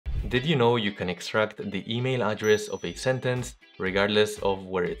Did you know you can extract the email address of a sentence regardless of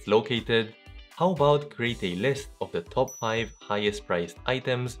where it's located? How about create a list of the top 5 highest priced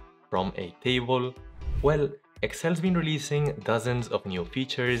items from a table? Well, Excel's been releasing dozens of new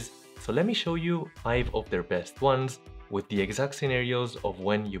features, so let me show you 5 of their best ones with the exact scenarios of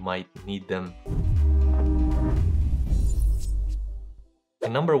when you might need them.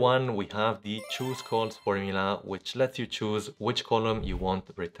 In number 1, we have the CHOOSECOLS formula, which lets you choose which column you want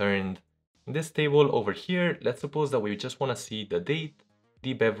returned. In this table over here, let's suppose that we just want to see the date,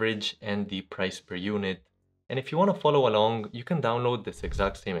 the beverage, and the price per unit. And if you want to follow along, you can download this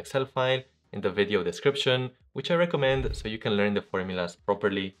exact same Excel file in the video description, which I recommend so you can learn the formulas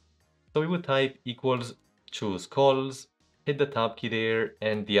properly. So we would type equals CHOOSECOLS, hit the tab key there,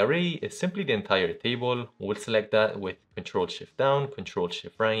 and the array is simply the entire table. We'll select that with Control-Shift down,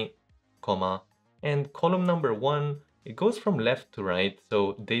 Control-Shift right, comma, and column number 1, it goes from left to right,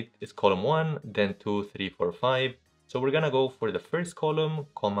 so date is column 1, then 2, 3, 4, 5. So we're gonna go for the first column,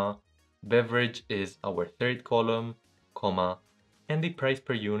 comma, beverage is our third column, comma, and the price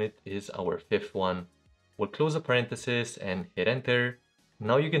per unit is our fifth one. We'll close the parenthesis and hit enter.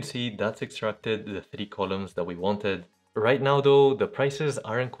 Now you can see that's extracted the 3 columns that we wanted. Right now though, the prices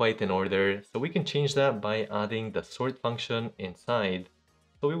aren't quite in order, so we can change that by adding the sort function inside.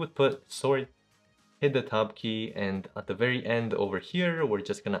 So we would put sort, hit the tab key, and at the very end over here, we're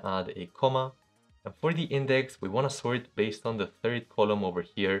just gonna add a comma. And for the index, we wanna sort based on the third column over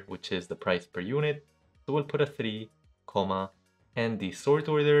here, which is the price per unit. So we'll put a 3, comma, and the sort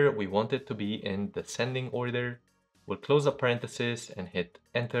order, we want it to be in descending order. We'll close the parenthesis and hit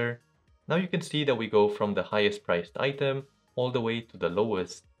enter. Now you can see that we go from the highest priced item all the way to the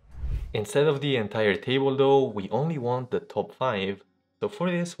lowest. Instead of the entire table though, we only want the top 5. So for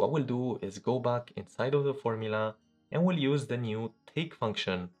this, what we'll do is go back inside of the formula and we'll use the new take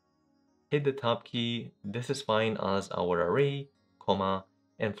function. Hit the tab key, this is fine as our array, comma,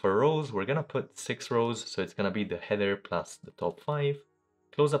 and for rows, we're gonna put 6 rows, so it's gonna be the header plus the top 5.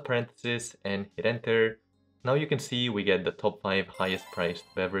 Close the parenthesis and hit enter. Now you can see we get the top 5 highest priced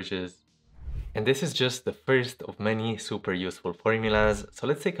beverages. And this is just the first of many super useful formulas. So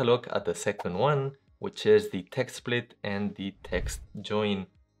let's take a look at the second one, which is the TEXTSPLIT and the TEXTJOIN.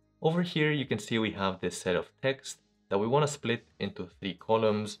 Over here, you can see we have this set of text that we want to split into 3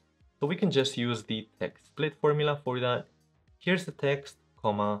 columns. So we can just use the TEXTSPLIT formula for that. Here's the text,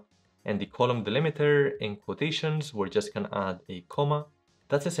 comma, and the column delimiter in quotations, we're just going to add a comma.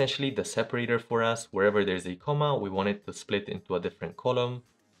 That's essentially the separator for us. Wherever there's a comma, we want it to split into a different column.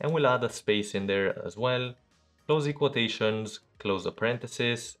 And we'll add a space in there as well. Close the quotations, close the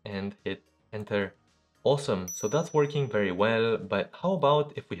parenthesis, and hit enter. Awesome, so that's working very well, but how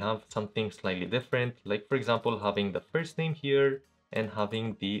about if we have something slightly different, like for example having the first name here and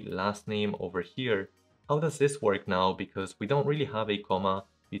having the last name over here. How does this work now, because we don't really have a comma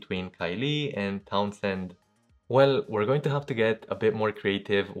between Kylie and Townsend? Well, we're going to have to get a bit more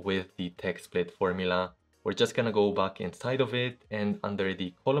creative with the TEXTSPLIT formula. We're just gonna go back inside of it, and under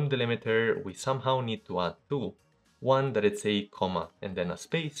the column delimiter, we somehow need to add 2. One that it's a comma and then a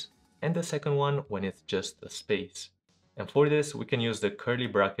space, and the second one when it's just a space. And for this, we can use the curly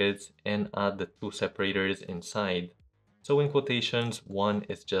brackets and add the 2 separators inside. So in quotations, one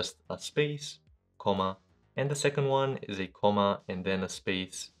is just a space, comma, and the second one is a comma and then a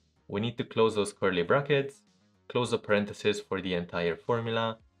space. We need to close those curly brackets, close the parenthesis for the entire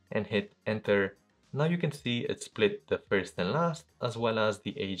formula, and hit enter. Now you can see it split the first and last as well as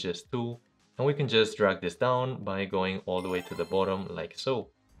the ages too, and we can just drag this down by going all the way to the bottom like so.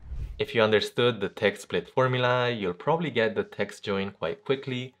 If you understood the TEXTSPLIT formula, you'll probably get the TEXTJOIN quite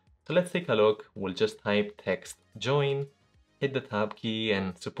quickly. So let's take a look. We'll just type TEXTJOIN, hit the tab key,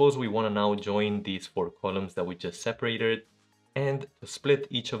 and suppose we want to now join these 4 columns that we just separated. And to split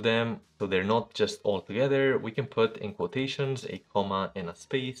each of them so they're not just all together, we can put in quotations a comma and a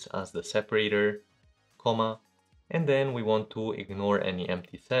space as the separator, comma, and then we want to ignore any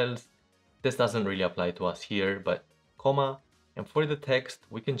empty cells. This doesn't really apply to us here, but comma, and for the text,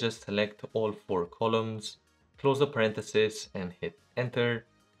 we can just select all 4 columns, close the parenthesis and hit enter.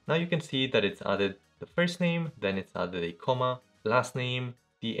 Now you can see that it's added the first name, then it's added a comma, last name,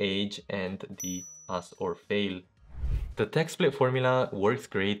 the age, and the pass or fail. The TEXTSPLIT formula works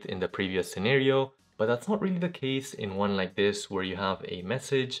great in the previous scenario, but that's not really the case in one like this where you have a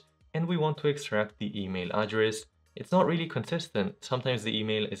message and we want to extract the email address. It's not really consistent. Sometimes the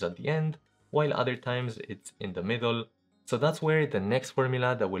email is at the end, while other times it's in the middle. So that's where the next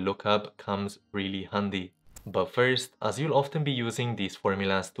formula that we'll look up comes really handy. But first, as you'll often be using these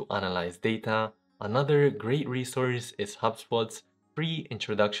formulas to analyze data, another great resource is HubSpot's free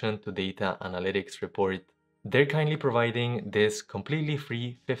Introduction to Data Analytics report. They're kindly providing this completely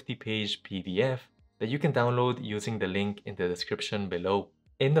free 50-page PDF that you can download using the link in the description below.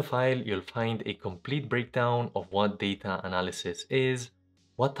 In the file, you'll find a complete breakdown of what data analysis is,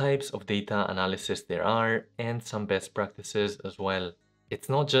 what types of data analysis there are, and some best practices as well. It's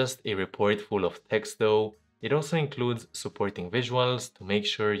not just a report full of text though, it also includes supporting visuals to make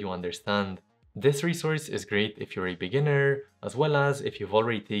sure you understand. This resource is great if you're a beginner, as well as if you've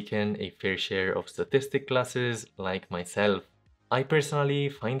already taken a fair share of statistic classes like myself. I personally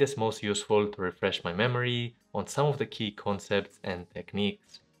find this most useful to refresh my memory on some of the key concepts and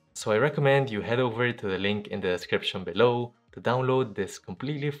techniques. So I recommend you head over to the link in the description below to download this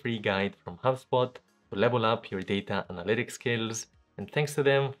completely free guide from HubSpot to level up your data analytics skills, and thanks to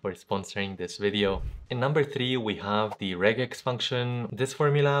them for sponsoring this video. In number 3, we have the regex function. This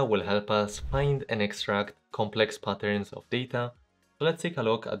formula will help us find and extract complex patterns of data. So let's take a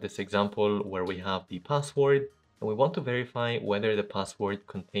look at this example where we have the password and we want to verify whether the password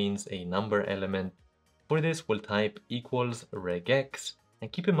contains a number element. For this, we'll type equals regex,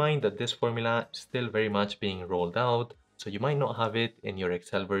 and keep in mind that this formula is still very much being rolled out, so you might not have it in your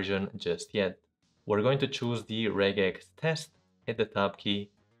Excel version just yet. We're going to choose the REGEXTEST, hit the tab key.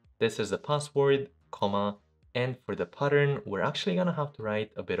 This is the password, comma, and for the pattern, we're actually gonna have to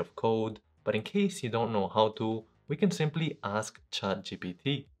write a bit of code, but in case you don't know how to, we can simply ask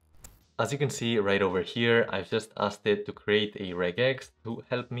ChatGPT. As you can see right over here, I've just asked it to create a regex to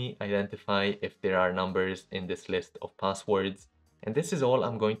help me identify if there are numbers in this list of passwords. And this is all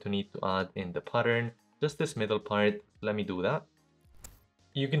I'm going to need to add in the pattern, just this middle part. Let me do that.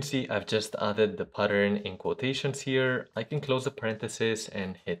 You can see I've just added the pattern in quotations here. I can close the parenthesis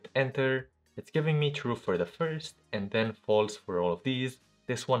and hit enter. It's giving me true for the first and then false for all of these.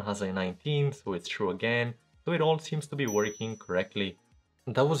 This one has a 19, so it's true again. So it all seems to be working correctly.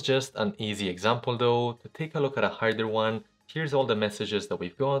 That was just an easy example though. To take a look at a harder one, here's all the messages that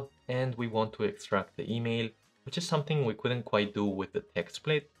we've got, and we want to extract the email, which is something we couldn't quite do with the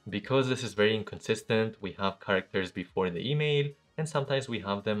TEXTSPLIT. Because this is very inconsistent, we have characters before the email, and sometimes we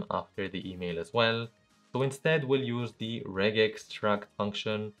have them after the email as well. So instead, we'll use the REGEXTRACT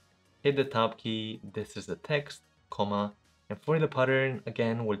function, hit the tab key, this is the text, comma, and for the pattern,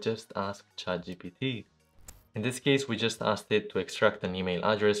 again, we'll just ask ChatGPT. In this case, we just asked it to extract an email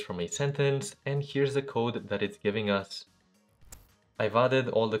address from a sentence, and here's the code that it's giving us. I've added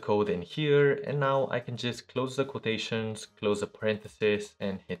all the code in here, and now I can just close the quotations, close the parenthesis,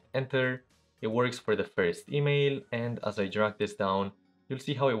 and hit enter. It works for the first email, and as I drag this down, you'll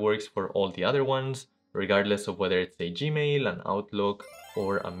see how it works for all the other ones, regardless of whether it's a Gmail, an Outlook,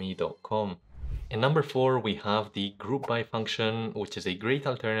 or a me.com. In number 4, we have the GROUPBY function, which is a great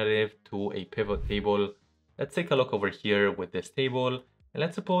alternative to a pivot table. Let's take a look over here with this table, and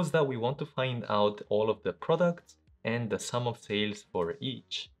let's suppose that we want to find out all of the products and the sum of sales for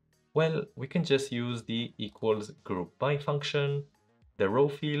each. Well, we can just use the equals GROUPBY function. The row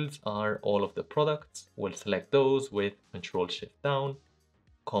fields are all of the products. We'll select those with Control-Shift down,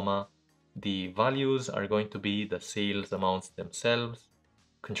 comma. The values are going to be the sales amounts themselves,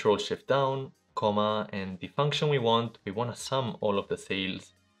 Control-Shift down, comma, and the function we want to sum all of the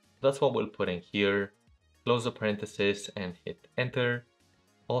sales. That's what we'll put in here. Close the parenthesis and hit enter.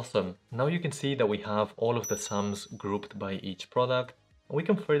 Awesome. Now you can see that we have all of the sums grouped by each product, and we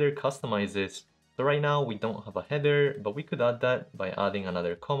can further customize this. So right now we don't have a header, but we could add that by adding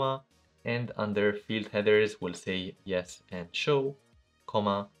another comma, and under field headers we'll say yes and show,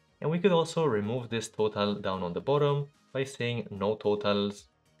 comma, and we could also remove this total down on the bottom by saying no totals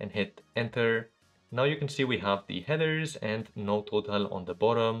and hit enter. Now you can see we have the headers and no total on the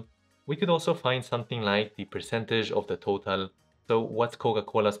bottom. We could also find something like the percentage of the total. So what's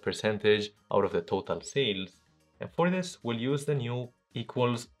Coca-Cola's percentage out of the total sales? And for this, we'll use the new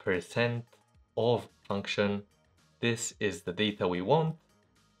equals %of function. This is the data we want,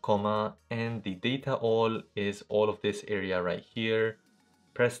 comma, and the data all is all of this area right here.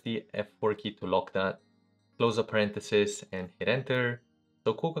 Press the F4 key to lock that, close the parenthesis and hit enter.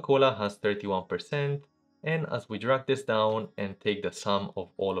 So Coca-Cola has 31%, and as we drag this down and take the sum of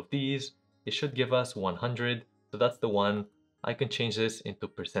all of these, it should give us 100. So that's the one. I can change this into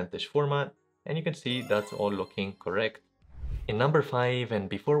percentage format, and you can see that's all looking correct. In number 5, and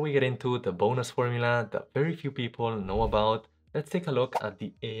before we get into the bonus formula that very few people know about, let's take a look at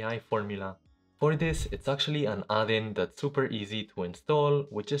the AI formula. For this, it's actually an add-in that's super easy to install.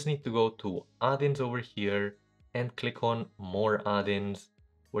 We just need to go to add-ins over here and click on more add-ins.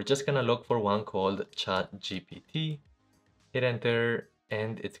 We're just gonna look for one called ChatGPT, hit enter,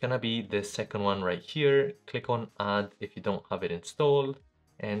 and it's gonna be this second one right here. Click on add if you don't have it installed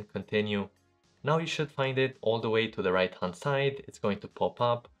and continue. Now you should find it all the way to the right hand side. It's going to pop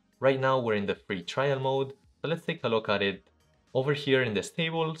up. Right now we're in the free trial mode, so let's take a look at it. Over here in this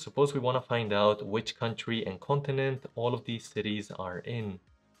table, suppose we want to find out which country and continent all of these cities are in.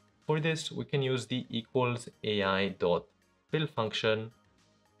 For this, we can use the equals AI.FILL function,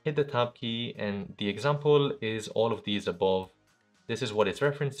 hit the tab key, and the example is all of these above. This is what it's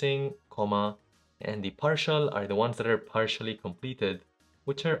referencing, comma, and the partial are the ones that are partially completed,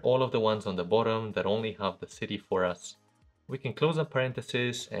 which are all of the ones on the bottom that only have the city for us. We can close a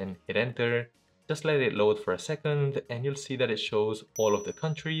parenthesis and hit enter. Just let it load for a second and you'll see that it shows all of the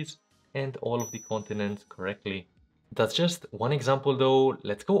countries and all of the continents correctly. That's just one example though.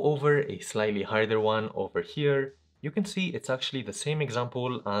 Let's go over a slightly harder one over here. You can see it's actually the same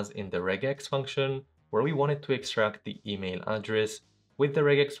example as in the regex function where we wanted to extract the email address. With the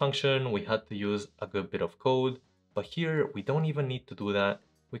regex function, we had to use a good bit of code, but here we don't even need to do that.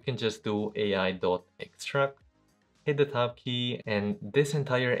 We can just do AI.extract. Hit the tab key, and this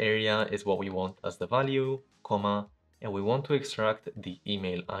entire area is what we want as the value, comma, and we want to extract the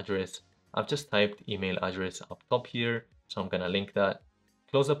email address. I've just typed email address up top here, so I'm gonna link that.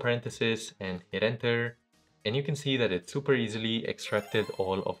 Close the parenthesis and hit enter, and you can see that it super easily extracted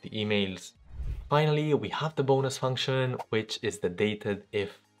all of the emails. Finally, we have the bonus function, which is the DATEDIF.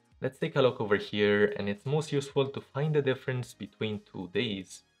 Let's take a look over here, and it's most useful to find the difference between 2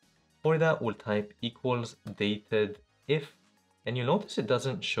 days. For that, we'll type equals DATEDIF, and you'll notice it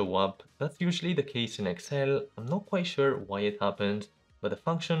doesn't show up. That's usually the case in Excel. I'm not quite sure why it happens, but the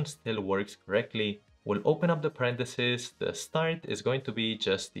function still works correctly. We'll open up the parenthesis. The start is going to be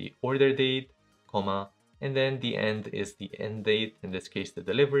just the order date, comma, and then the end is the end date, in this case the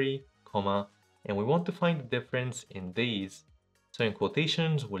delivery, comma, and we want to find the difference in days. So in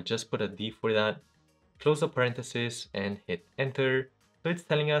quotations, we'll just put a D for that, close the parenthesis and hit enter. So it's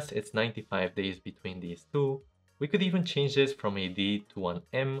telling us it's 95 days between these two. We could even change this from a D to an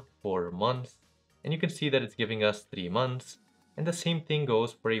M for months. And you can see that it's giving us 3 months. And the same thing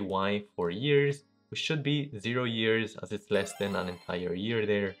goes for a Y for years, which should be 0 years as it's less than an entire year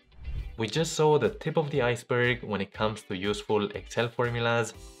there. We just saw the tip of the iceberg when it comes to useful Excel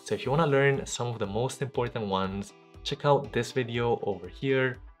formulas. So if you want to learn some of the most important ones, check out this video over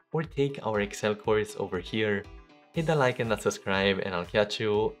here or take our Excel course over here. Hit the like and that subscribe, and I'll catch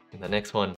you in the next one.